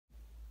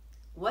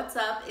What's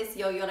up? It's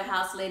Yo-Yo the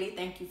House Lady.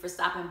 Thank you for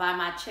stopping by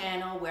my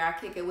channel where I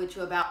kick it with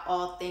you about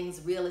all things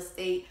real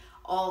estate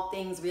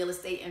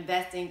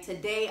investing.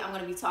 Today, I'm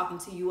going to be talking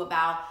to you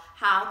about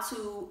how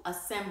to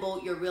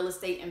assemble your real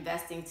estate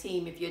investing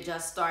team if you're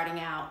just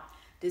starting out.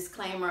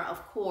 Disclaimer,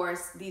 of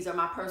course, these are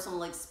my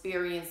personal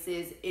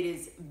experiences. It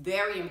is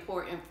very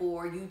important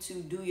for you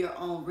to do your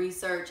own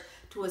research,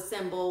 to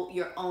assemble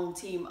your own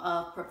team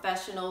of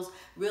professionals.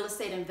 Real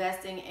estate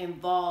investing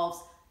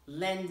involves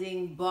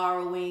lending,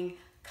 borrowing,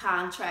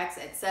 contracts,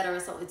 etc.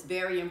 So it's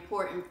very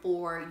important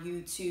for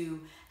you to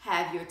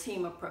have your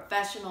team of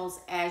professionals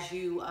as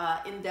you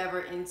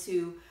endeavor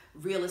into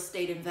real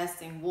estate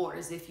investing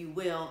waters, if you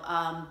will.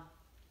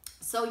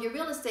 So your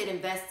real estate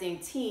investing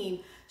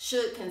team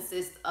should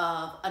consist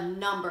of a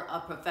number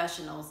of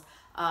professionals.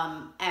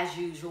 As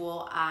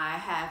usual, I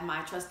have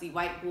my trusty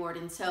whiteboard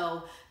in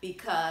tow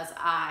because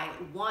I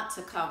want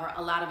to cover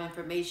a lot of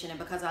information, and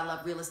because I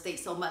love real estate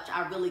so much,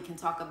 I really can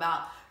talk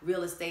about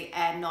real estate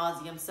ad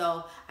nauseum.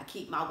 So I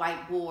keep my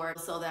whiteboard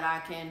so that I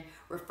can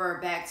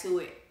refer back to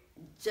it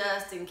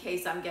just in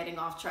case I'm getting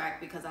off track,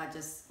 because I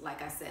just,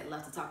 like I said,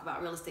 love to talk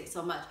about real estate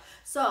so much.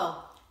 So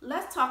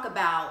let's talk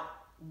about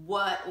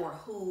what or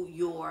who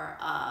your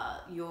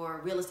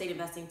real estate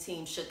investing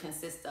team should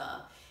consist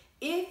of.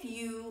 If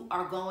you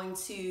are going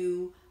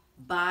to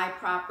buy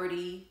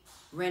property,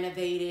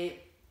 renovate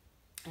it,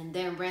 and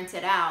then rent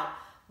it out,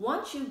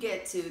 once you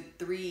get to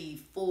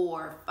 3,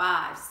 4,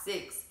 5,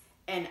 6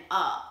 and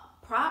up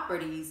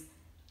properties,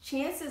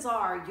 chances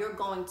are you're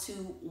going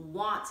to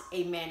want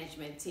a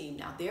management team.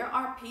 Now, there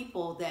are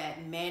people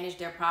that manage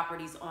their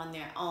properties on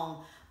their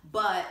own,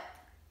 but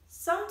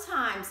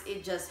sometimes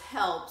it just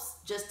helps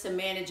just to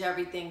manage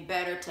everything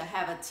better, to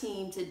have a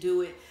team to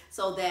do it,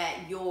 so that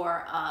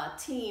your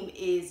team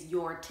is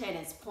your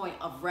tenant's point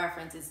of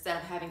reference instead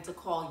of having to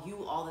call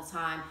you all the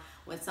time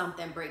when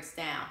something breaks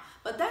down.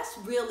 But that's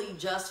really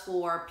just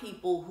for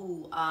people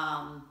who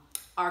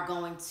are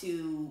going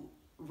to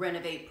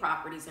renovate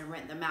properties and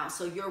rent them out.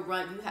 So you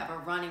have a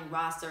running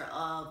roster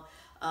of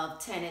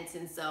tenants,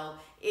 and so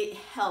it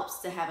helps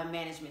to have a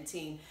management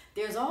team.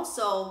 There's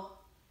also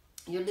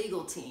your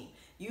legal team.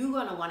 You're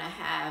going to want to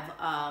have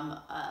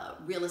a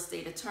real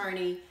estate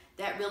attorney.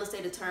 That real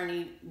estate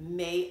attorney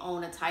may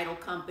own a title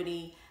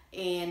company,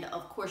 and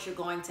of course you're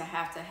going to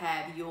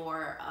have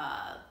your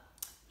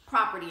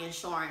property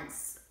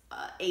insurance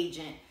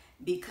agent,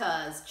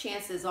 because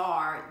chances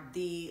are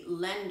the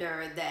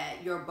lender that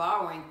you're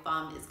borrowing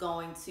from is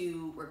going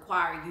to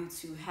require you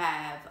to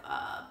have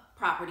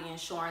property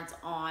insurance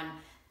on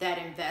that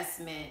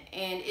investment,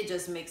 and it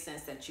just makes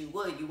sense that you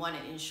would. You want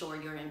to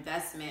insure your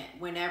investment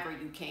whenever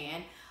you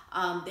can.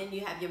 Then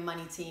you have your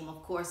money team,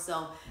 of course.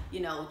 So,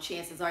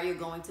 chances are you're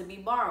going to be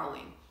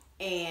borrowing.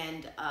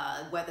 And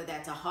whether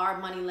that's a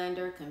hard money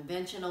lender,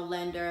 conventional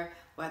lender,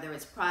 whether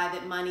it's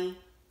private money,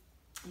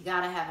 you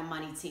got to have a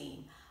money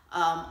team.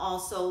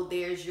 Also,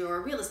 there's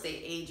your real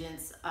estate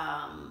agents.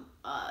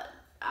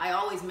 I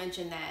always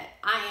mention that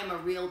I am a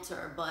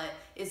realtor, but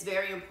it's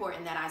very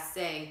important that I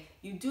say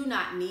you do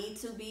not need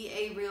to be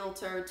a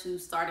realtor to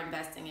start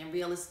investing in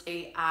real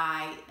estate.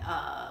 I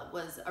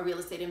was a real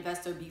estate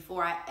investor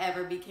before I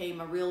ever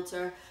became a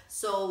realtor,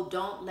 so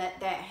don't let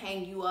that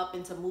hang you up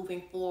into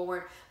moving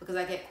forward, because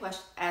I get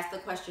asked the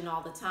question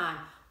all the time,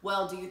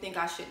 well, do you think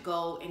I should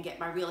go and get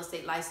my real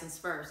estate license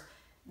first?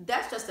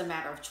 That's just a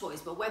matter of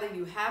choice, but whether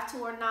you have to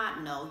or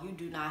not, no, you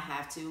do not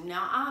have to.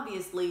 Now,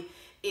 obviously,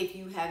 if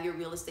you have your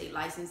real estate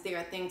license, there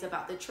are things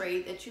about the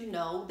trade that you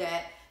know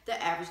that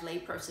the average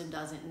layperson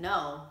doesn't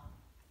know.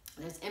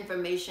 There's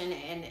information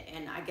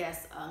and I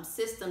guess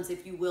systems,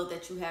 if you will,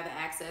 that you have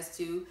access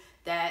to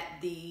that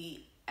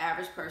the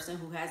average person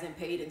who hasn't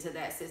paid into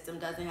that system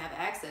doesn't have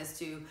access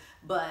to.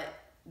 But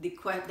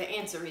the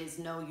answer is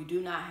no, you do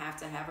not have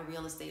to have a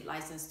real estate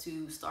license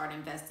to start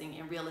investing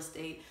in real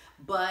estate,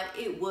 but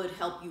it would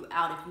help you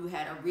out if you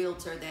had a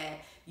realtor that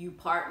you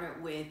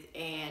partnered with,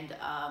 and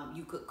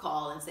you could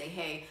call and say,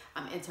 hey,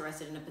 I'm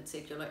interested in a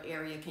particular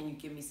area. Can you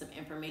give me some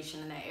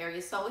information in that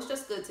area? So it's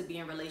just good to be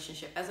in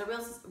relationship. As a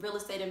real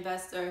estate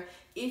investor,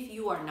 if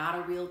you are not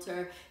a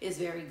realtor, it's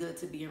very good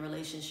to be in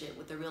relationship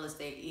with a real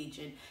estate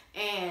agent.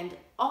 And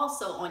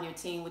also on your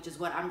team, which is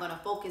what I'm going to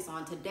focus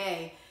on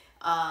today,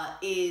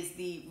 is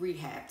the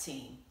rehab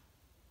team.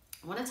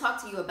 I want to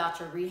talk to you about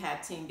your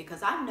rehab team,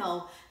 because I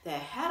know that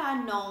had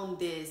I known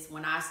this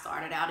when I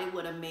started out, it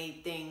would have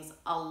made things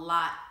a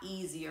lot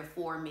easier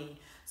for me.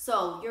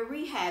 So your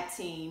rehab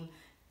team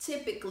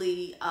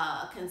typically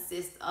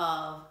consists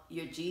of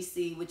your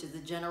GC, which is the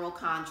general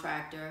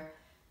contractor,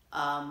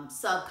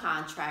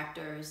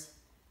 subcontractors,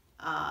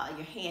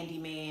 your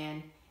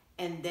handyman,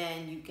 and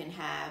then you can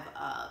have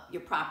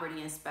your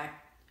property inspector.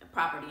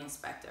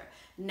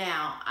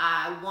 Now,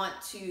 I want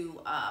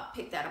to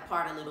pick that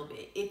apart a little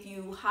bit. If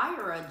you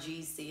hire a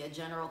GC, a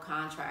general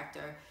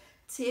contractor,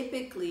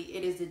 typically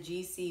it is the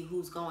GC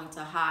who's going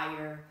to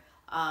hire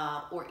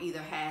or either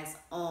has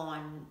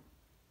on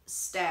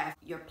staff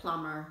your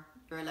plumber,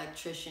 your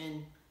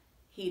electrician,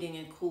 heating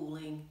and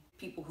cooling,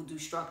 people who do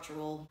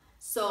structural.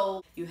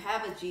 So you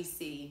have a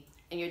GC,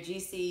 and your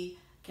GC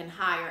can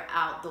hire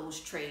out those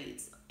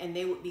trades, and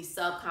they would be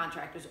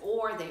subcontractors,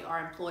 or they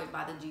are employed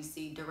by the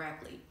GC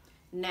directly.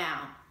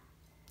 Now,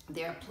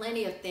 there are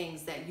plenty of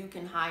things that you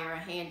can hire a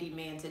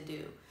handyman to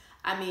do.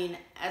 I mean,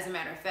 as a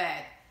matter of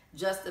fact,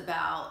 just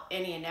about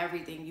any and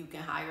everything you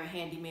can hire a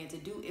handyman to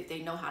do if they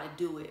know how to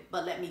do it.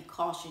 But let me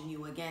caution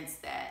you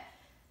against that.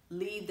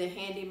 Leave the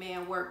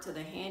handyman work to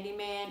the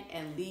handyman,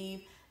 and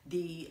leave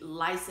the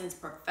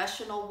licensed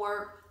professional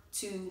work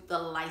to the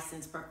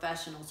licensed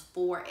professionals.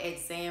 For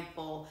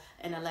example,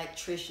 an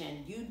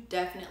electrician. You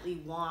definitely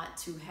want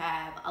to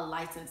have a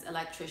licensed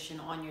electrician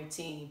on your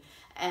team.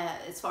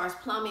 As far as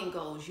plumbing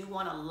goes, you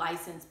want a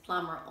licensed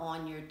plumber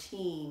on your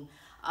team.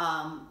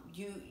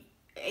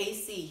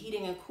 AC,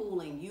 heating and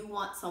cooling, you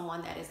want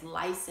someone that is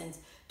licensed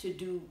to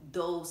do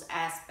those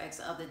aspects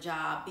of the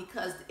job,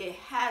 because it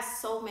has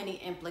so many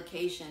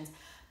implications.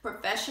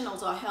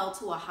 Professionals are held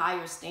to a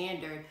higher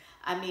standard.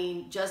 I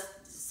mean, just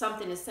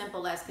something as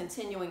simple as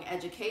continuing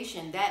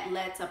education, that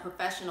lets a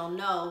professional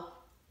know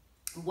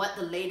what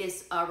the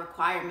latest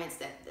requirements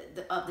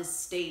of the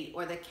state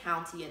or the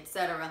county,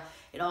 etc.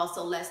 It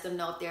also lets them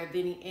know if there have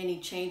been any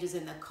changes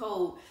in the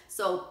code.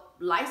 So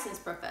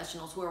licensed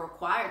professionals who are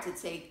required to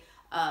take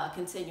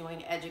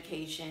continuing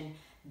education,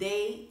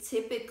 they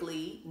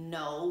typically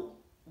know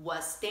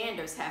what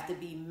standards have to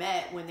be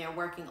met when they're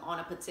working on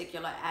a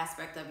particular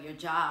aspect of your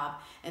job.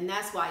 And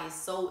that's why it's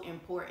so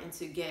important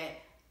to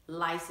get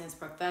licensed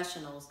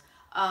professionals.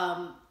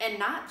 And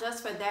not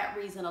just for that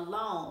reason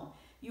alone.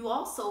 You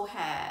also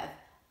have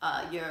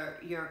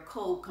your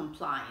code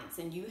compliance,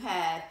 and you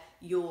have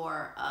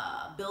your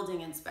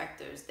building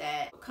inspectors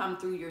that come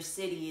through your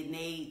city, and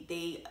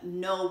they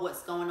know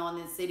what's going on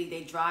in the city.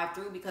 They drive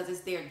through because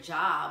it's their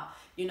job.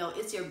 You know,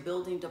 it's your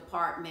building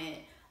department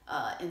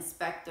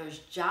inspector's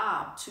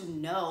job to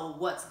know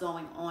what's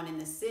going on in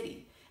the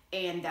city.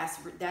 And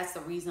that's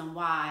the reason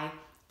why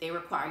they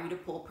require you to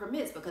pull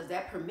permits, because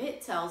that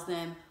permit tells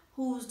them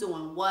who's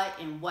doing what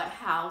in what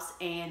house,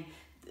 and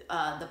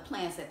the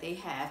plans that they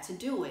have to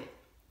do it.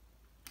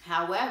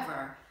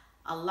 However,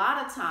 a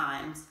lot of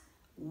times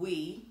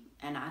we,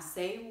 and I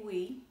say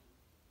we,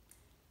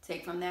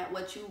 take from that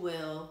what you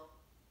will,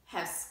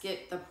 have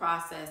skipped the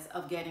process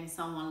of getting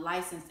someone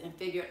licensed and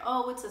figured,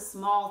 oh, it's a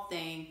small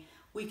thing.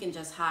 We can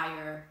just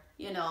hire,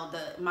 you know,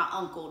 my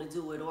uncle to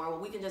do it, or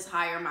we can just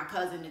hire my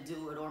cousin to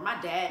do it, or my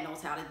dad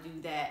knows how to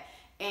do that.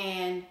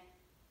 And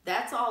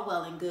that's all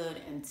well and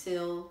good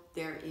until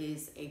there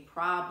is a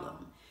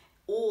problem,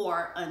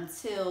 or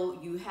until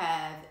you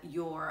have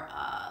your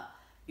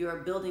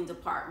building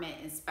department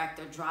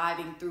inspector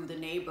driving through the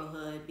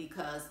neighborhood,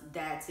 because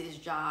that's his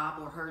job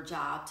or her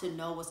job to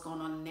know what's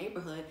going on in the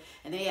neighborhood,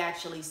 and they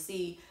actually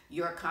see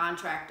your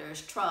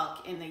contractor's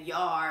truck in the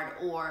yard,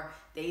 or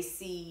they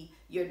see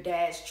your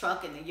dad's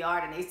truck in the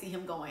yard, and they see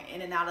him going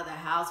in and out of the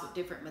house with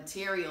different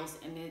materials,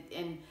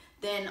 and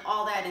then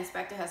all that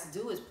inspector has to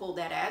do is pull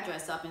that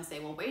address up and say,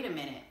 well, wait a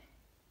minute.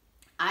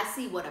 I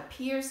see what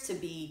appears to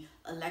be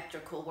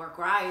electrical work,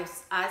 or I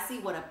see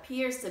what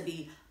appears to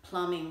be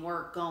plumbing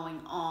work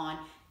going on,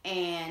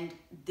 and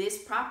this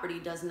property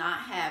does not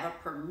have a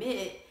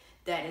permit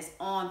that is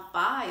on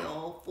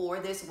file for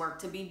this work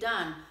to be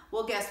done.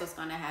 Well, guess what's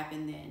going to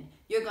happen then?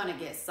 You're going to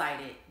get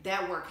cited.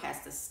 That work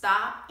has to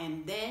stop,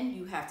 and then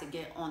you have to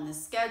get on the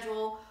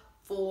schedule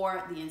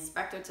for the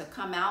inspector to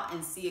come out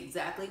and see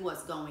exactly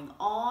what's going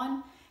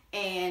on.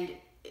 And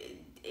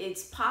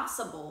it's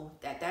possible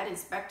that that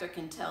inspector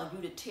can tell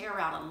you to tear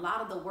out a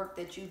lot of the work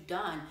that you've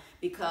done,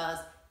 because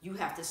you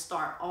have to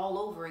start all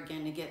over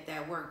again to get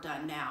that work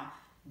done. Now,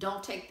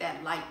 don't take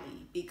that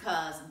lightly,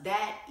 because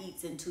that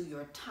eats into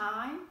your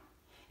time,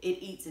 it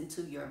eats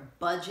into your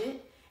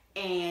budget,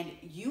 and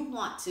you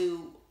want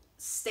to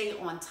stay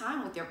on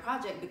time with your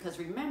project, because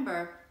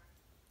remember,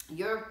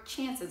 your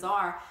chances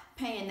are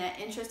paying that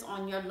interest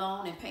on your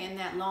loan and paying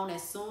that loan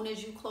as soon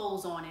as you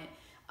close on it.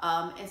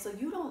 And so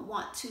you don't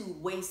want to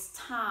waste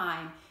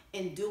time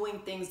in doing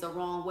things the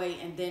wrong way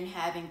and then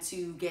having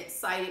to get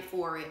cited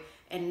for it,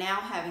 and now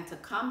having to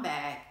come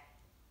back,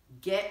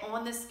 get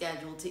on the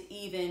schedule to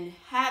even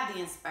have the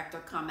inspector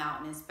come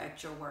out and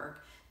inspect your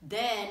work,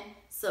 then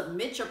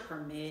submit your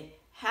permit,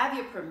 have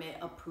your permit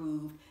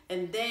approved,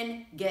 and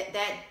then get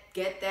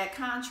that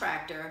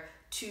contractor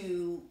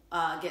to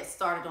get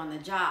started on the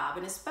job.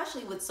 And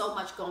especially with so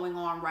much going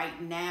on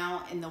right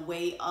now in the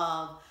way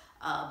of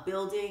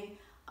building,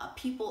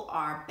 people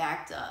are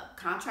backed up.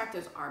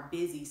 Contractors are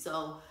busy.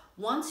 So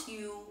once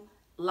you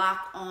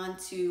lock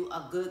onto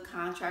a good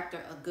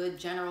contractor, a good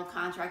general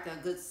contractor,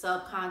 a good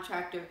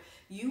subcontractor,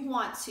 you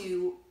want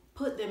to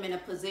put them in a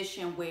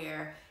position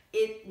where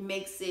it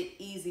makes it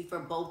easy for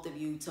both of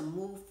you to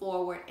move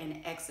forward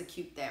and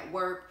execute that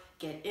work,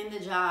 get in the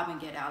job and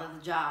get out of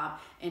the job,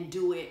 and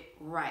do it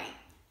right.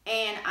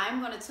 And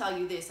I'm going to tell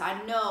you this.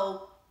 I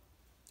know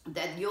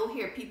that you'll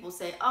hear people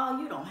say,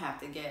 oh, you don't have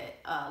to get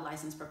a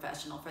licensed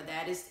professional for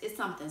that. It's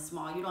something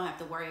small. You don't have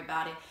to worry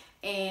about it.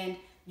 And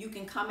you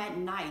can come at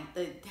night.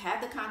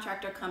 Have the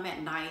contractor come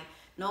at night.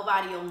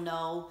 Nobody will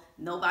know.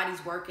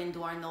 Nobody's working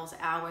during those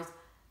hours.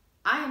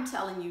 I am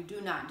telling you,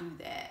 do not do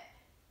that.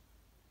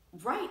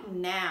 right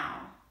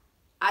now,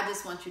 I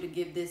just want you to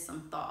give this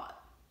some thought.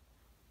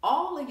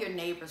 All of your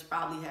neighbors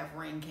probably have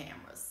Ring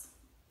cameras.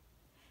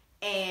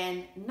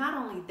 And not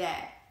only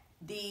that,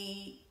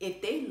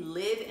 if they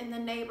live in the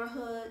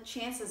neighborhood,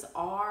 chances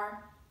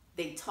are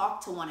they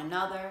talk to one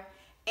another.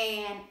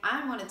 And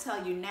I'm going to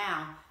tell you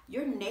now,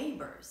 your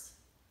neighbors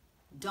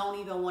don't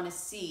even want to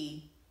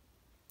see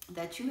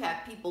that you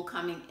have people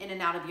coming in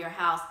and out of your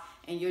house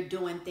and you're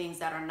doing things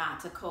that are not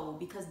to code,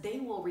 because they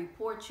will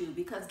report you.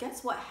 Because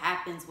guess what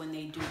happens when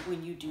you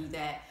do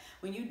that?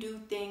 When you do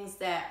things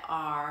that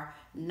are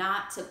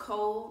not to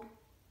code,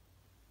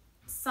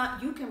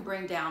 you can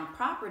bring down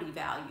property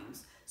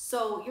values.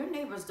 So your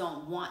neighbors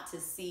don't want to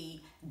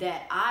see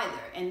that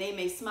either. And they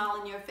may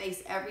smile in your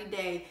face every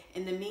day.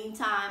 In the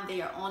meantime,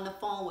 they are on the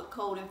phone with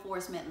code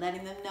enforcement,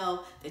 letting them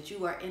know that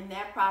you are in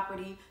that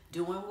property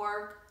doing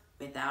work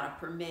without a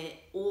permit,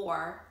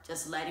 or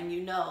just letting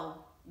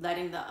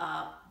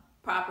the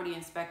property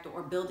inspector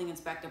or building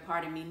inspector,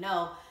 pardon me,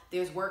 know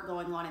there's work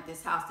going on at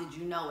this house. Did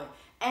you know it?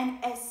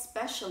 And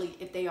especially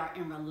if they are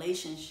in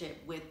relationship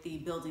with the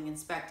building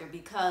inspector,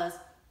 because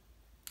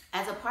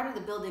as a part of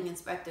the building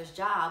inspector's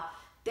job,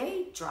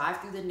 they drive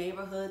through the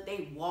neighborhood,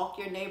 they walk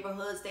your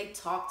neighborhoods, they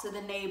talk to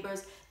the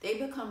neighbors, they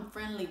become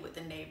friendly with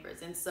the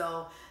neighbors. And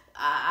so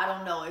I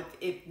don't know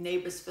if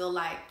neighbors feel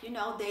like,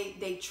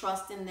 they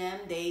trust in them,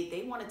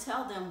 they want to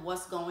tell them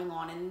what's going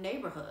on in the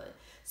neighborhood.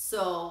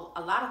 So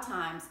a lot of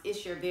times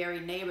it's your very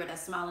neighbor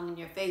that's smiling in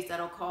your face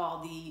that'll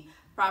call the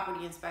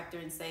property inspector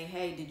and say,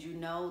 hey, did you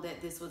know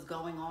that this was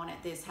going on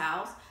at this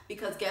house?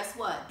 Because guess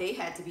what? They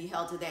had to be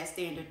held to that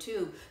standard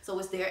too. So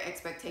it's their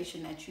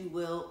expectation that you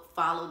will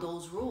follow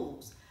those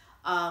rules.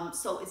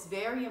 So it's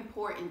very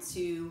important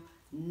to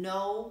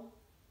know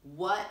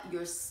what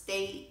your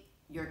state,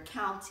 your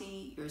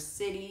county, your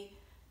city,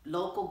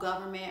 local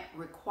government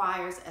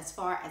requires as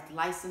far as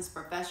licensed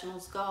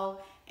professionals go.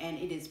 And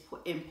it is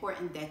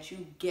important that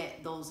you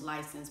get those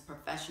licensed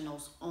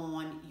professionals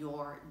on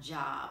your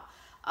job.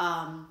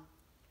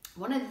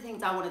 One of the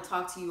things I want to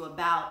talk to you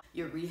about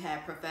your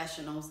rehab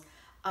professionals,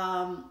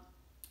 I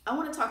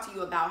want to talk to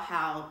you about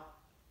how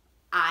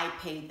I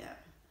pay them.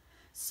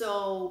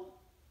 So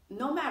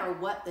no matter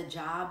what the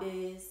job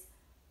is,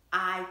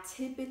 I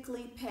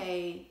typically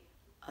pay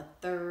a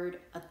third.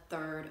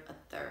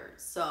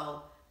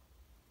 So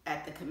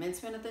at the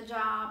commencement of the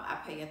job, I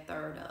pay a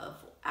third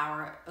of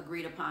our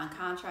agreed upon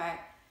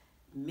contract.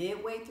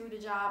 Midway through the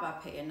job, I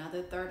pay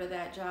another third of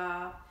that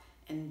job.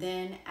 And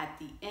then at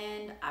the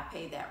end, I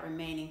pay that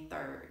remaining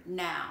third.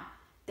 Now,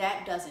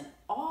 that doesn't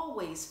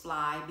always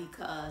fly,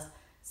 because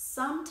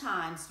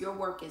sometimes your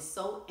work is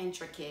so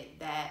intricate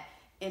that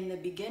in the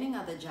beginning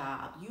of the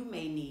job, you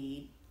may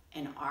need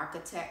an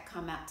architect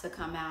to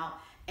come out,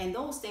 and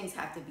those things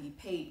have to be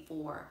paid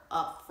for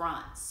up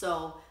front.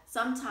 So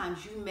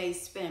sometimes you may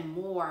spend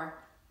more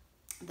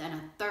than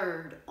a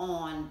third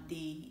on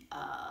the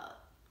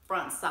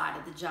front side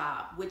of the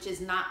job, which is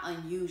not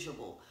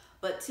unusual.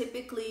 But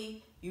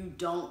typically, you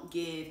don't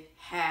give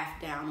half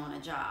down on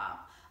a job.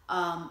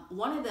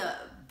 One of the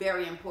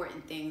very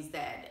important things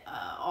that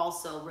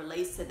also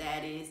relates to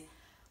that is,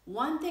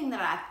 one thing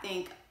that I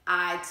think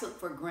I took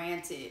for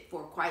granted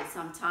for quite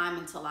some time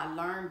until I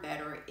learned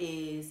better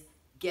is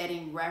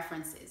getting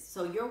references.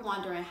 So you're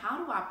wondering,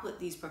 how do I put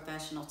these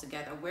professionals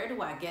together? Where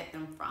do I get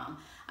them from?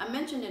 I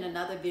mentioned in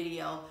another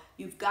video,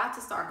 you've got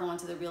to start going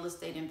to the real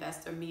estate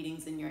investor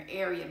meetings in your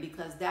area,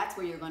 because that's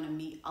where you're going to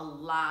meet a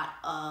lot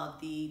of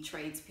the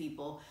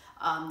tradespeople.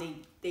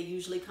 They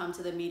usually come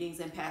to the meetings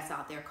and pass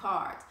out their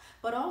cards,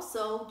 but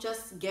also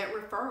just get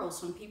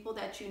referrals from people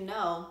that you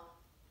know.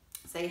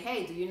 Say,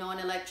 hey, do you know an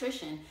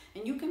electrician?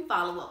 And you can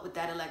follow up with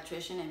that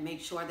electrician and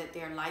make sure that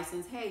they're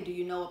licensed. Hey, do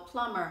you know a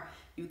plumber?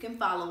 You can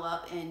follow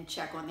up and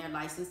check on their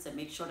license to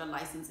make sure the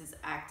license is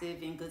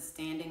active, in good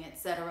standing,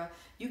 etc.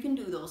 You can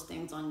do those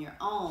things on your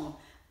own,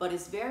 but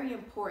it's very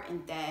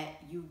important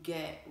that you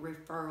get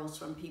referrals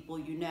from people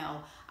you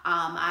know.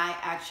 I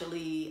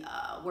actually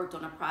worked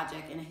on a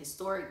project in a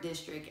historic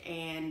district,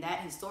 and that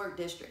historic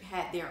district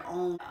had their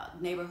own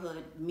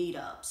neighborhood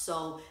meetup.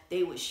 So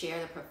they would share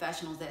the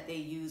professionals that they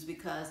use,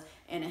 because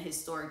in a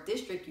historic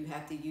district, you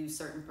have to use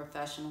certain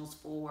professionals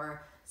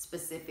for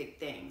specific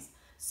things.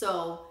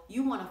 So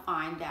you want to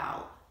find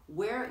out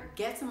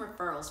get some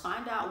referrals,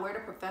 find out where the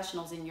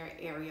professionals in your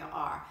area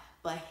are.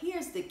 But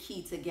here's the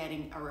key to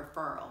getting a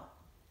referral: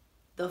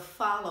 the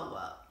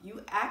follow-up.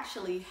 You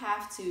actually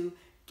have to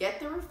get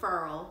the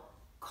referral,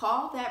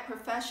 call that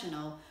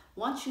professional.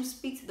 Once you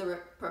speak to the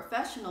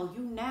professional,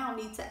 you now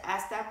need to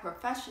ask that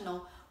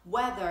professional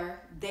whether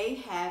they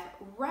have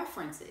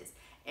references.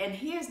 And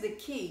here's the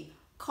key: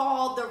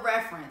 call the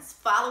reference,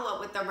 follow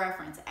up with the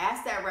reference,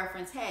 ask that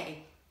reference,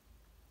 hey,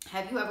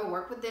 have you ever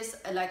worked with this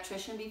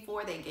electrician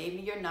before? They gave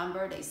me your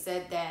number. They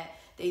said that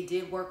they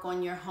did work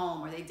on your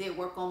home, or they did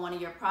work on one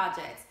of your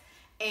projects.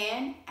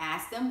 And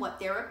ask them what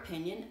their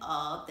opinion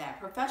of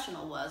that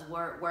professional was.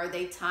 Were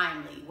they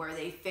timely? Were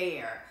they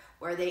fair?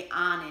 Were they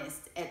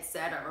honest,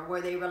 etc.? Were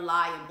they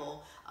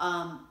reliable?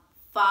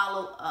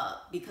 Follow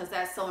up, because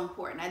that's so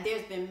important. Now,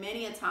 there's been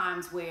many a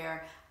times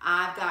where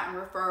I've gotten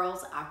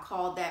referrals, I've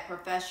called that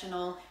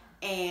professional,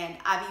 and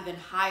I've even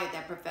hired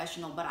that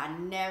professional, but I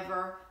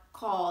never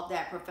called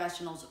that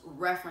professional's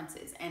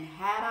references. And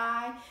had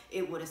I,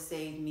 it would have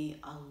saved me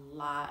a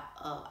lot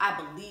of,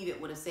 I believe it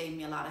would have saved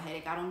me a lot of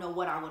headache. I don't know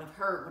what I would have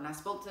heard when I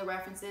spoke to the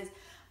references,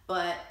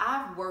 but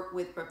I've worked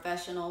with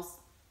professionals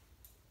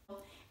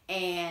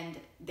and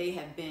they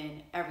have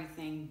been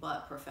everything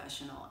but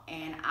professional.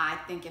 And I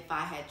think if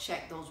I had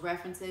checked those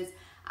references,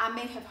 I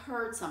may have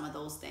heard some of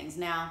those things.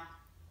 Now,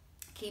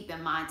 keep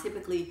in mind,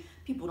 typically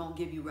people don't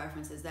give you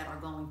references that are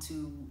going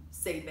to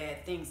say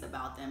bad things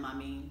about them. I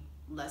mean,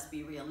 let's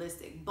be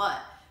realistic, but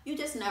you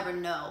just never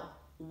know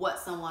what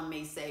someone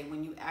may say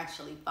when you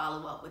actually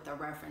follow up with a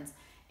reference.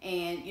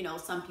 And you know,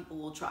 some people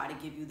will try to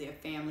give you their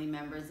family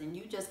members, and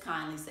you just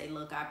kindly say,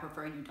 look, I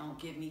prefer you don't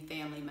give me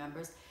family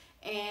members,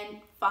 and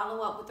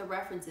follow up with the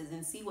references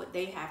and see what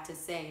they have to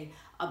say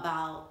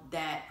about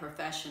that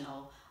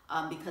professional,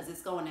 because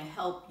it's going to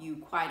help you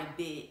quite a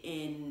bit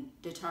in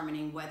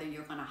determining whether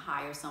you're going to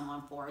hire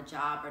someone for a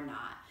job or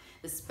not,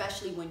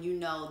 especially when you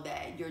know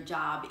that your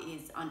job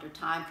is under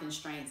time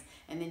constraints,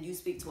 and then you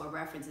speak to a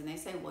reference and they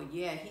say, well,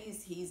 yeah,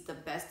 he's the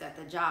best at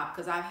the job.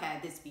 Because I've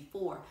had this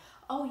before.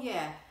 Oh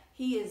yeah,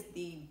 he is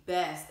the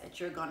best that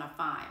you're gonna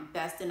find,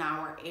 best in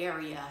our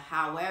area.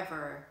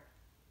 However,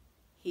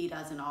 he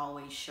doesn't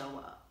always show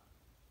up.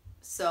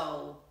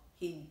 So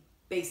he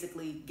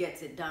basically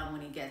gets it done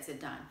when he gets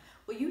it done.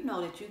 Well, you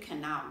know that you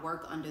cannot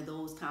work under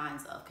those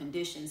kinds of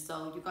conditions,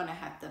 so you're gonna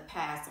have to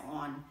pass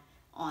on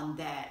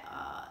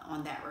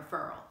that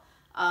referral.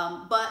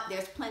 But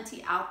there's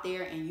plenty out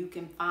there and you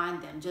can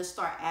find them. Just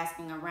start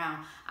asking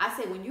around. I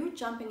say when you're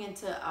jumping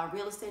into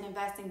real estate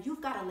investing,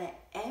 you've got to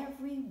let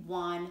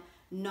everyone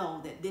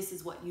know that this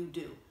is what you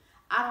do.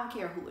 I don't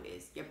care who it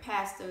is, your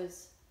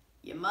pastors,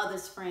 your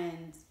mother's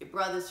friends, your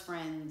brother's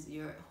friends,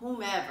 your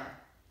whomever.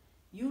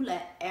 You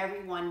let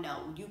everyone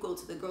know. You go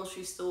to the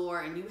grocery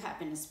store and you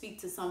happen to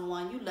speak to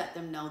someone, you let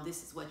them know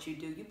this is what you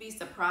do. You'd be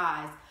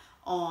surprised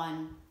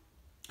on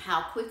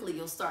how quickly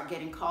you'll start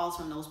getting calls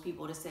from those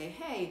people to say,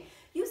 hey,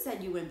 you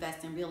said you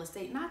invest in real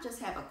estate and I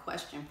just have a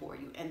question for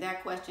you. And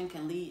that question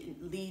can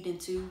lead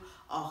into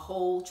a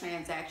whole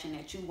transaction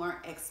that you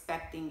weren't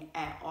expecting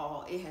at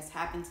all. It has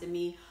happened to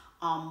me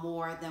on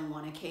more than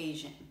one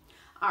occasion.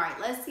 All right,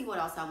 let's see what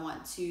else I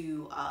want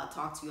to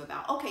talk to you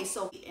about. Okay,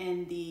 so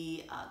in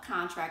the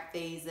contract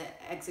phase,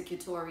 the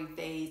executory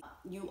phase,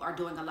 you are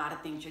doing a lot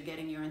of things. You're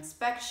getting your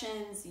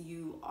inspections,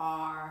 you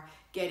are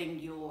getting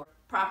your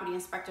property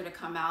inspector to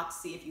come out to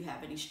see if you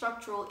have any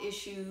structural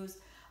issues.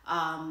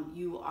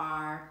 You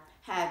are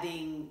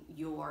having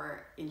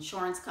your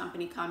insurance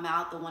company come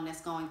out, the one that's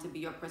going to be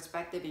your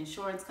prospective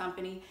insurance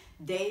company.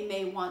 They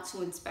may want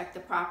to inspect the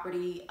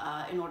property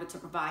in order to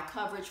provide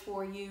coverage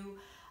for you.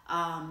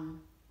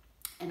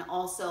 And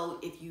also,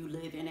 if you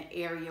live in an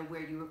area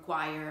where you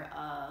require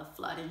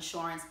flood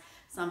insurance,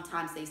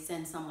 sometimes they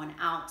send someone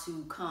out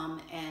to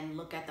come and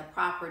look at the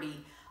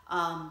property.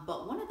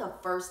 But one of the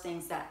first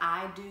things that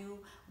I do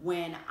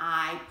when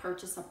I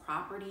purchase a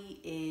property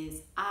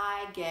is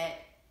I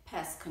get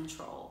pest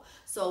control.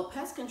 So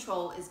pest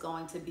control is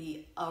going to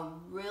be a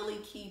really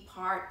key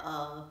part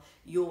of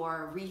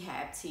your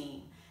rehab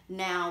team.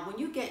 Now, when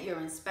you get your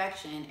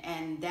inspection,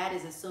 and that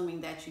is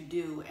assuming that you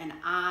do, and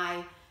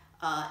I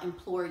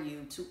implore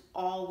you to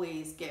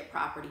always get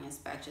property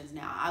inspections.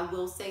 Now, I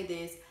will say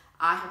this,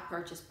 I have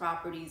purchased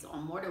properties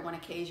on more than one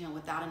occasion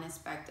without an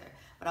inspector,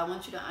 but I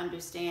want you to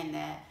understand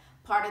that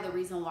part of the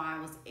reason why I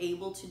was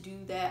able to do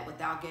that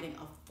without getting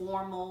a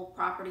formal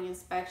property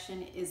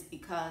inspection is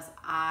because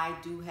I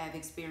do have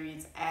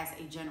experience as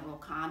a general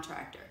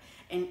contractor.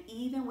 And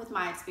even with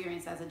my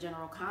experience as a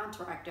general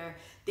contractor,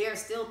 there are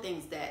still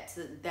things that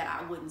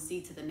I wouldn't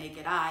see to the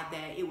naked eye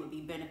that it would be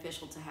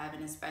beneficial to have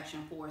an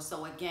inspection for.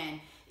 So again,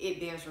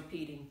 it bears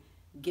repeating,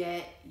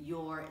 get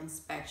your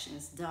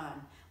inspections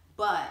done.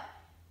 But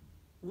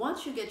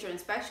once you get your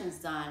inspections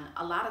done,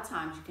 a lot of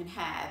times you can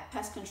have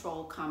pest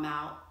control come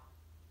out,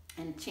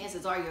 and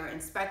chances are your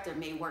inspector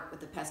may work with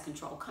the pest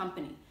control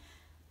company.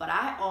 But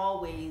I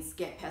always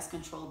get pest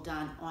control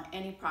done on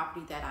any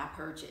property that I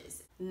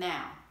purchase.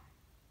 Now,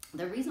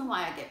 the reason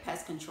why I get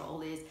pest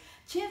control is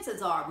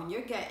chances are when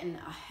you're getting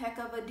a heck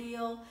of a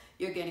deal,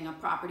 you're getting a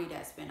property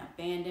that's been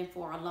abandoned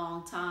for a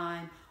long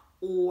time,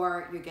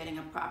 or you're getting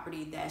a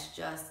property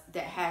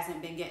that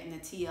hasn't been getting the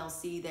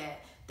TLC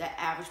that the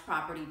average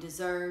property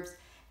deserves.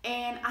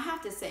 And I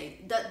have to say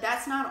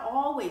that's not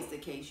always the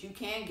case. You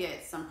can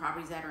get some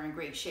properties that are in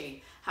great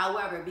shape.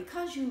 However,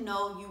 because you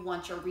know you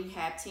want your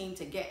rehab team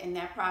to get in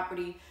that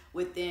property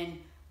within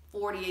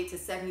 48 to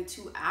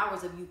 72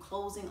 hours of you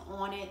closing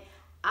on it,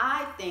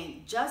 I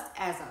think just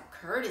as a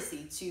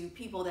courtesy to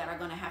people that are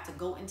going to have to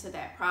go into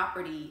that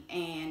property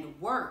and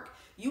work,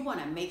 you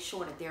want to make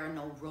sure that there are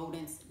no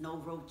rodents, no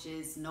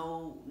roaches,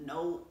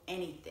 no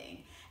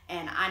anything.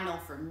 And I know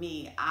for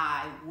me,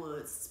 I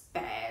would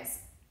spaz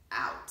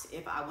out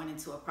if I went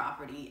into a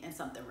property and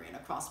something ran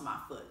across my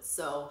foot.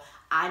 So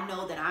I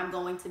know that I'm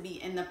going to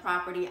be in the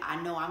property.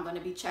 I know I'm going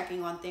to be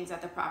checking on things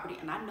at the property,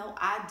 and I know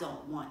I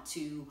don't want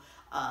to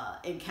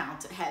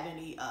have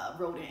any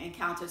rodent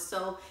encounters.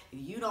 So if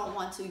you don't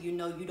want to, you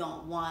know you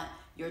don't want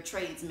your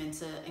tradesmen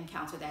to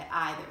encounter that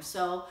either.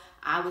 So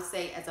I would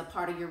say, as a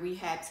part of your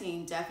rehab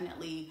team,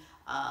 definitely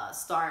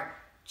start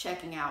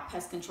checking out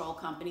pest control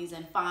companies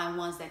and find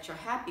ones that you're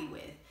happy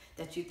with,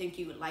 that you think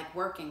you would like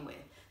working with.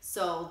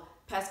 So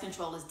pest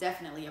control is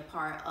definitely a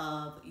part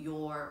of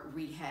your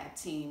rehab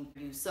team.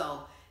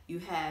 So you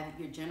have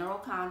your general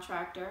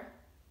contractor,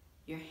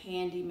 your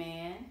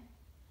handyman,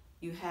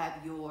 you have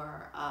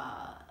your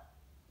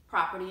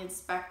property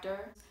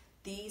inspector.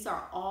 These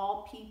are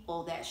all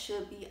people that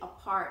should be a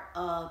part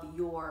of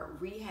your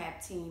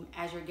rehab team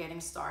as you're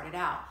getting started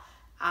out.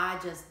 I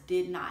just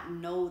did not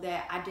know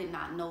that. I did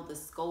not know the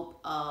scope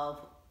of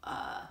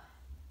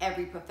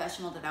every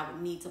professional that I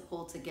would need to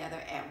pull together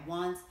at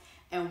once.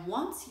 And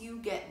once you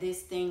get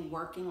this thing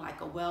working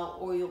like a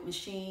well-oiled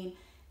machine,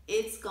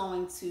 it's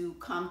going to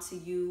come to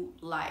you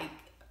like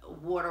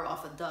water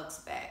off a duck's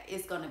back.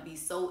 It's going to be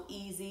so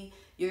easy.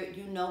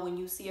 You know, when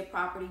you see a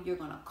property, you're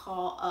going to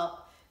call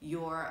up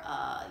your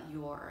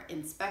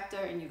inspector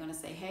and you're going to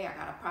say, hey, I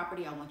got a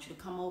property. I want you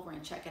to come over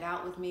and check it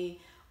out with me.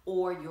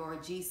 Or your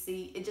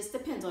GC. It just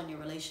depends on your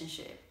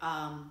relationship.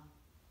 And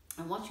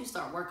once you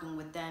start working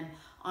with them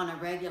on a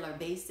regular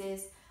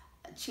basis,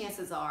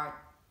 chances are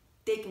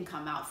they can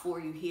come out for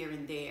you here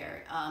and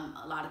there.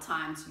 A lot of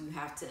times you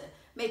have to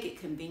make it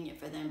convenient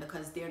for them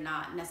because they're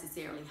not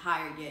necessarily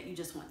hired yet. You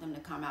just want them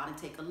to come out and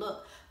take a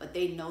look, but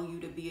they know you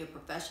to be a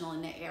professional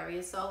in the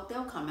area, so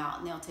they'll come out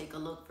and they'll take a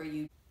look for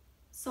you.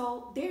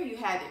 So there you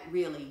have it,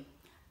 really.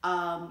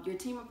 Your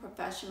team of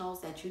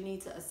professionals that you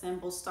need to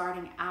assemble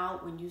starting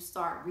out when you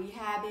start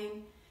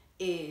rehabbing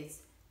is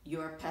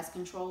your pest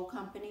control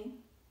company.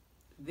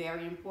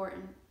 Very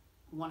important.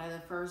 One of the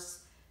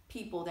first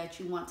people that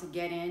you want to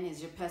get in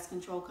is your pest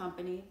control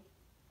company.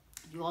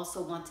 You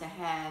also want to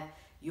have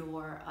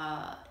your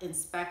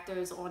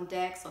inspectors on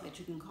deck so that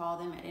you can call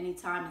them at any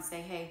time and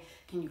say, hey,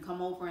 can you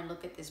come over and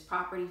look at this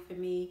property for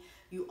me?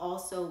 You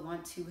also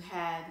want to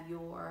have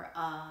your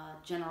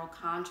general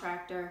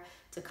contractor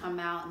to come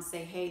out and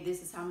say, hey,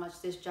 this is how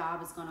much this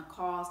job is going to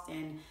cost,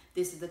 and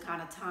this is the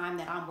kind of time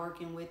that I'm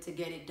working with to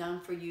get it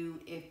done for you,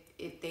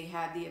 if they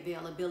have the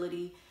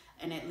availability,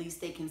 and at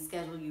least they can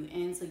schedule you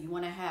in. So you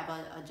want to have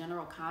a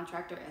general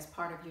contractor as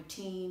part of your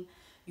team.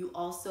 You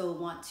also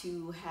want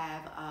to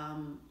have,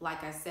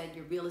 like I said,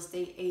 your real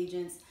estate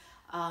agents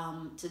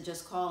to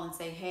just call and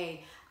say,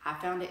 hey, I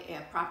found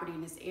a property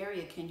in this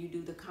area. Can you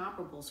do the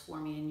comparables for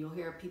me? And you'll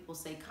hear people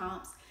say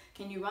comps.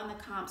 Can you run the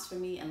comps for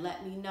me and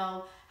let me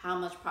know how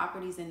much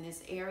properties in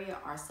this area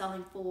are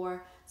selling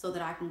for, so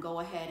that I can go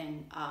ahead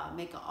and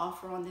make an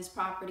offer on this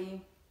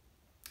property?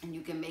 And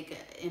you can make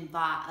an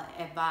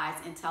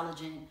advised,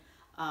 intelligent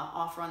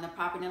offer on the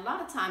property. And a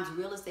lot of times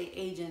real estate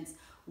agents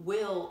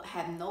will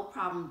have no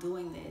problem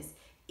doing this,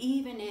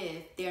 even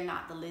if they're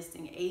not the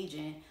listing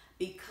agent,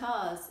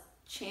 because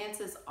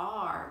chances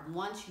are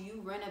once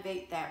you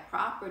renovate that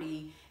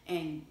property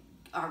and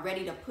are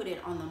ready to put it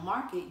on the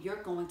market,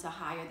 you're going to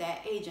hire that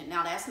agent.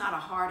 Now, that's not a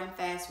hard and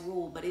fast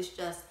rule, but it's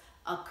just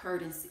a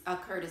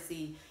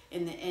courtesy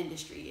in the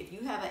industry. If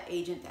you have an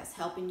agent that's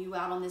helping you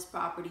out on this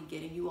property,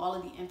 getting you all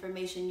of the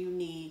information you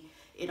need,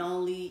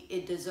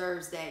 it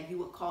deserves that you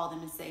would call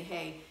them and say,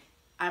 hey,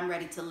 I'm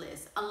ready to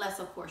list, unless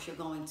of course you're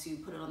going to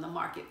put it on the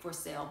market for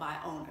sale by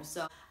owner.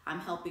 So I'm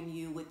helping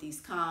you with these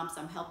comps,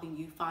 I'm helping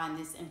you find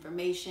this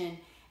information,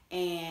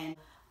 and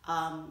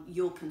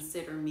you'll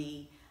consider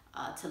me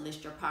to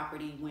list your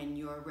property when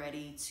you're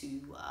ready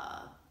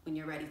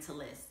to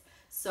list.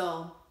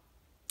 So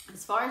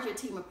as far as your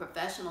team of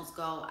professionals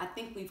go, I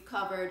think we've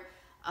covered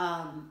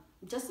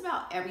just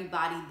about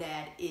everybody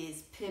that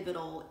is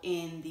pivotal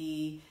in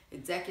the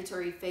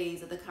executory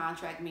phase of the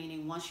contract,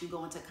 meaning once you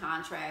go into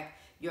contract,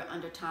 you're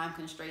under time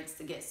constraints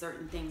to get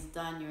certain things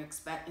done, your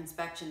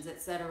inspections,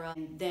 etc.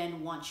 And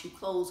then once you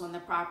close on the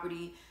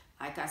property,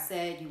 like I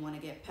said, you want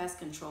to get pest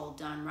control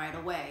done right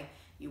away.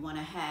 You want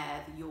to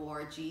have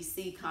your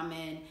GC come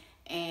in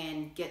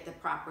and get the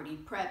property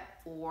prepped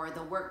for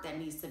the work that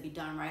needs to be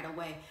done right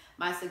away.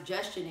 My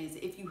suggestion is,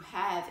 if you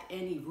have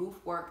any roof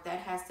work that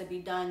has to be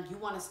done, you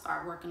want to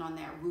start working on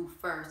that roof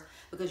first,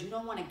 because you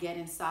don't want to get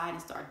inside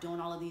and start doing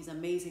all of these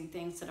amazing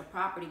things to the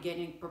property,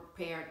 getting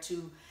prepared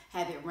to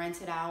have it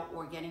rented out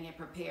or getting it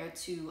prepared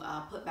to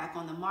put back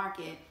on the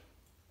market,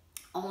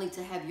 only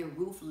to have your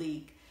roof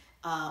leak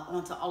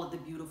onto all of the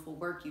beautiful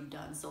work you've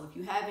done. So if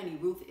you have any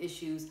roof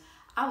issues,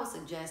 I would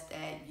suggest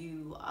that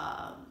you,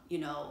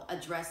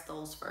 address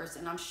those first.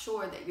 And I'm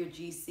sure that your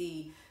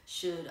GC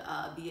should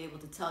be able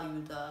to tell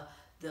you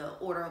the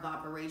order of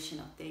operation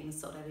of things,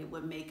 so that it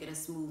would make it a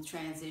smooth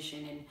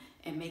transition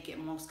and make it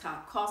most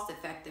cost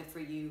effective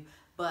for you.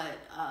 But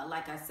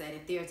like I said,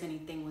 if there's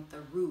anything with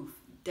the roof,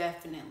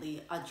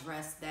 definitely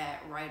address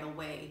that right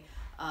away.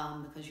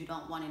 because you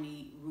don't want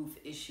any roof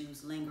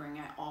issues lingering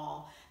at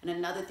all. And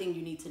another thing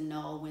you need to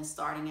know when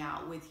starting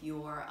out with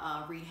your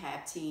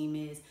rehab team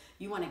is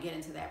you want to get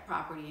into that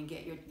property and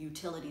get your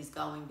utilities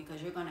going,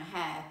 because you're going to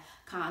have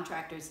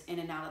contractors in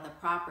and out of the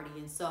property.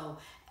 And so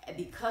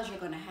because you're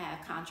going to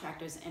have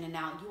contractors in and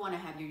out, you want to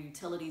have your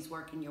utilities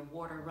working, your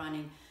water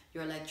running,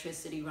 your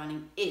electricity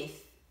running,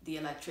 if the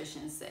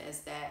electrician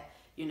says that,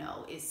 you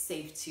know, it's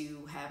safe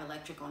to have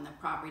electric on the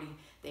property.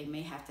 They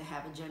may have to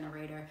have a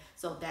generator.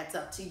 So that's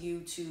up to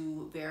you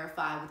to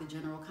verify with the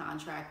general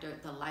contractor,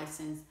 the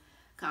licensed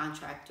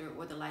contractor,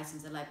 or the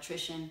licensed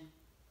electrician.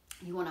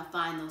 You want to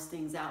find those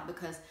things out,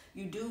 because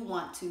you do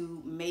want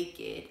to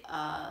make it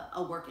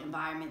a work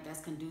environment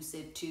that's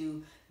conducive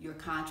to your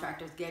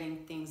contractors getting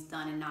things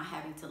done and not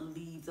having to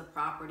leave the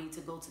property to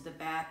go to the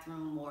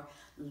bathroom, or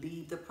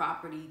leave the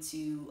property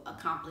to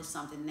accomplish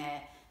something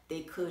that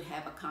they could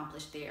have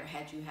accomplished there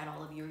had you had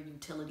all of your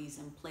utilities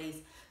in place.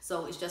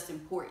 So it's just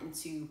important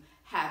to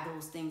have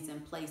those things in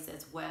place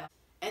as well.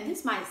 And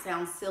this might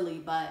sound silly,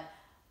 but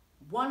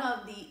one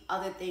of the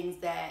other things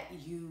that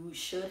you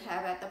should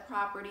have at the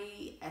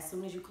property as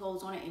soon as you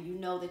close on it, and you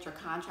know that your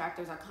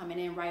contractors are coming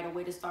in right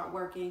away to start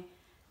working,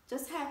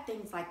 just have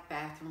things like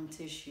bathroom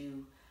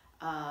tissue,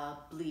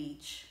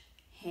 bleach,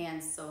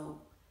 hand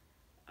soap,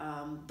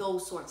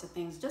 those sorts of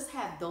things. Just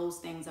have those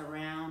things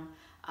around.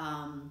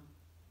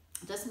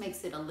 Just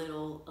makes it a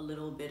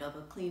little bit of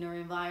a cleaner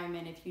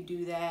environment if you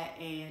do that,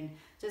 and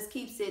just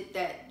keeps it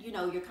that, you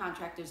know, your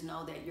contractors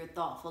know that you're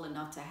thoughtful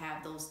enough to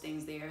have those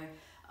things there.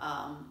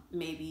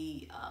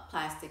 Maybe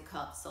plastic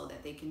cups so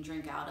that they can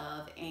drink out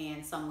of,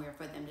 and somewhere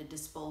for them to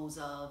dispose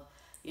of,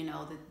 you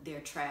know,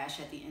 their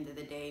trash at the end of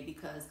the day,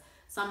 because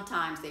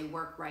sometimes they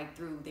work right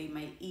through. They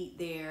may eat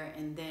there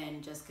and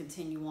then just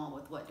continue on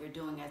with what they're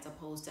doing, as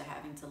opposed to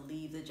having to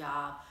leave the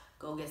job,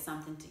 go get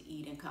something to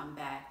eat and come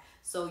back.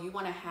 So you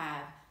want to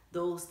have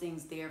those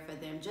things there for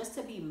them, just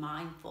to be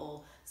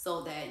mindful,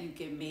 so that you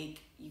can make,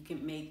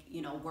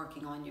 you know,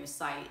 working on your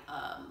site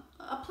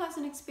a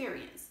pleasant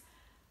experience.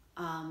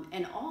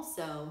 And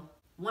also,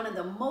 one of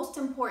the most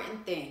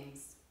important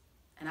things,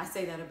 and I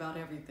say that about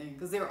everything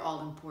because they're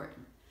all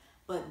important,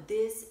 but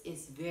this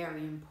is very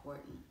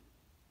important.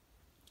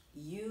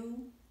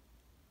 You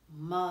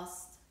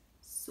must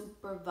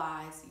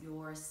supervise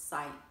your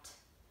site.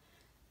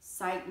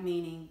 Site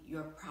meaning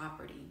your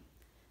property.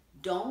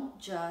 Don't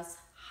just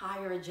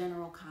hire a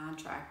general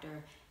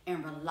contractor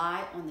and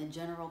rely on the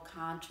general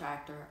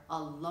contractor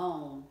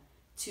alone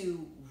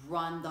to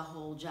run the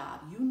whole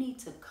job. You need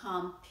to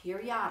come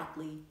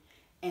periodically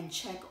and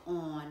check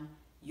on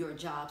your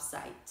job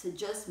site to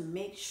just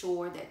make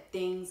sure that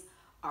things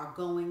are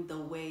going the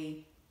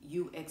way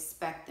you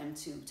expect them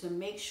to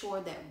make sure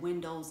that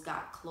windows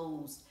got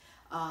closed,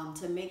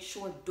 to make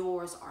sure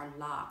doors are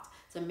locked,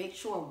 to make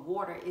sure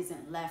water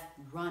isn't left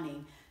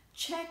running.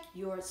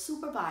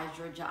 Supervise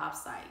your job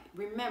site.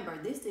 Remember,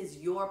 this is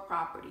your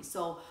property.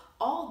 So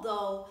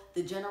although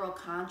the general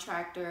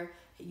contractor,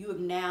 you have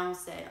now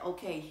said,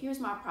 okay, here's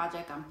my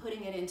project, I'm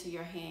putting it into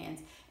your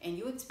hands, and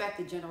you expect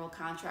the general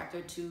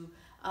contractor to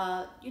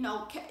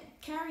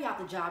carry out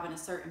the job in a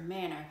certain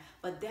manner,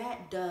 but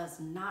that does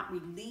not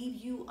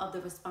relieve you of the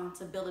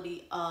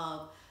responsibility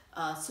of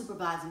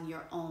supervising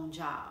your own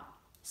job.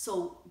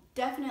 So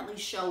definitely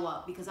show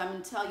up, because I'm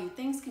going to tell you,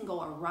 things can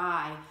go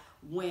awry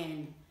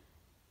when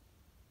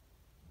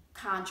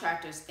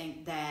contractors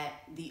think that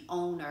the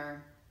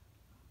owner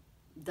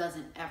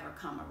doesn't ever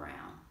come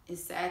around.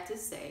 It's sad to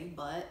say,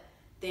 but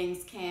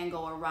things can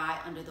go awry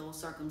under those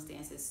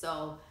circumstances.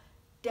 So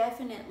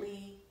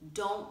definitely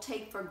don't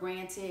take for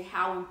granted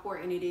how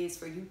important it is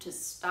for you to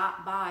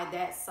stop by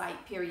that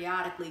site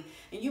periodically.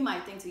 And you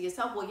might think to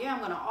yourself, well, yeah, I'm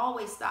going to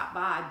always stop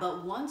by.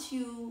 But once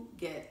you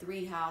get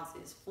 3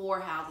 houses,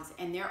 4 houses,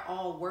 and they're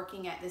all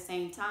working at the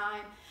same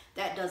time,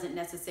 that doesn't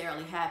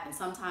necessarily happen.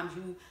 Sometimes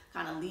you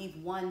kind of leave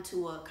one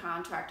to a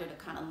contractor to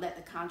kind of let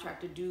the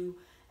contractor do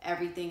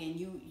everything, and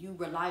you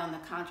rely on the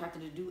contractor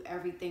to do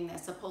everything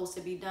that's supposed to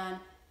be done.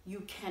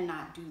 You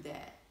cannot do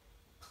that.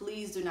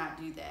 Please do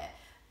not do that.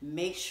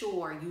 Make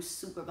sure you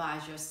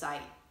supervise your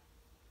site.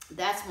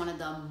 That's one of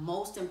the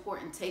most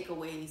important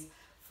takeaways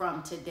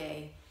from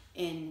today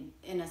in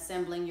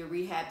assembling your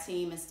rehab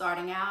team and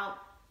starting out.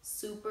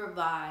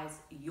 Supervise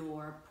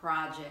your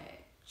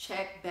project.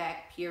 Check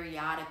back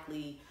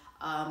periodically,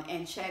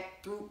 and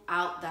check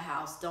throughout the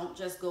house. Don't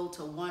just go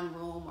to one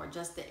room or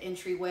just the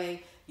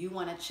entryway. You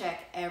want to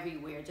check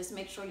everywhere. Just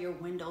make sure your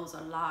windows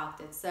are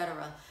locked,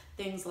 etc.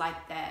 Things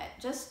like that.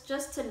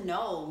 Just to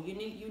know, you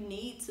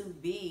need to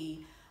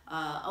be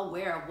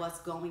aware of what's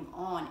going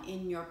on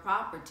in your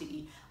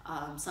property.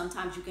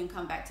 Sometimes you can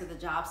come back to the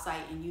job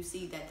site and you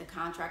see that the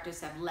contractors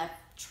have left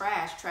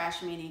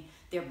trash meaning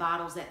their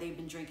bottles that they've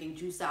been drinking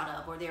juice out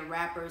of, or their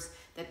wrappers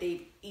that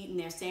they've eaten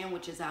their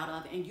sandwiches out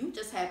of, and you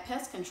just had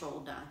pest control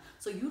done.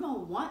 So you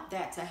don't want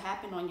that to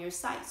happen on your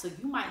site. So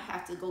you might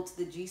have to go to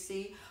the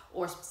GC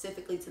or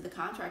specifically to the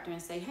contractor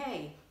and say,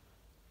 hey,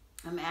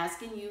 I'm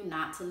asking you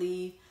not to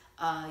leave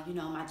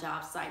my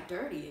job site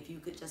dirty. If you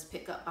could just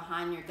pick up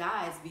behind your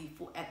guys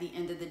before at the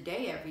end of the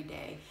day every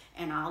day,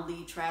 and I'll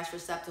leave trash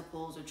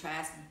receptacles or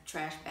trash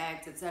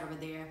bags, etc.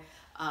 there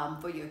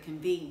for your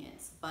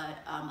convenience. But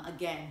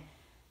again,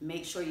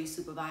 make sure you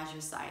supervise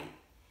your site.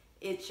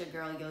 It's your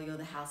girl Yo-Yo,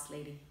 the house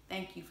lady.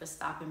 Thank you for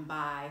stopping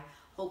by.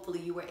 Hopefully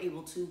you were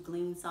able to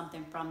glean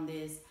something from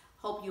this.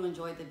 Hope you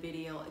enjoyed the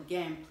video.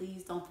 Again,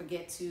 please don't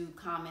forget to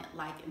comment,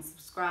 like, and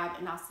subscribe.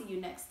 And I'll see you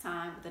next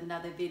time with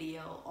another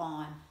video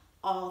on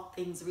all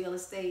things real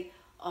estate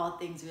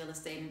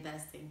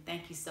investing.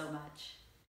 Thank you so much.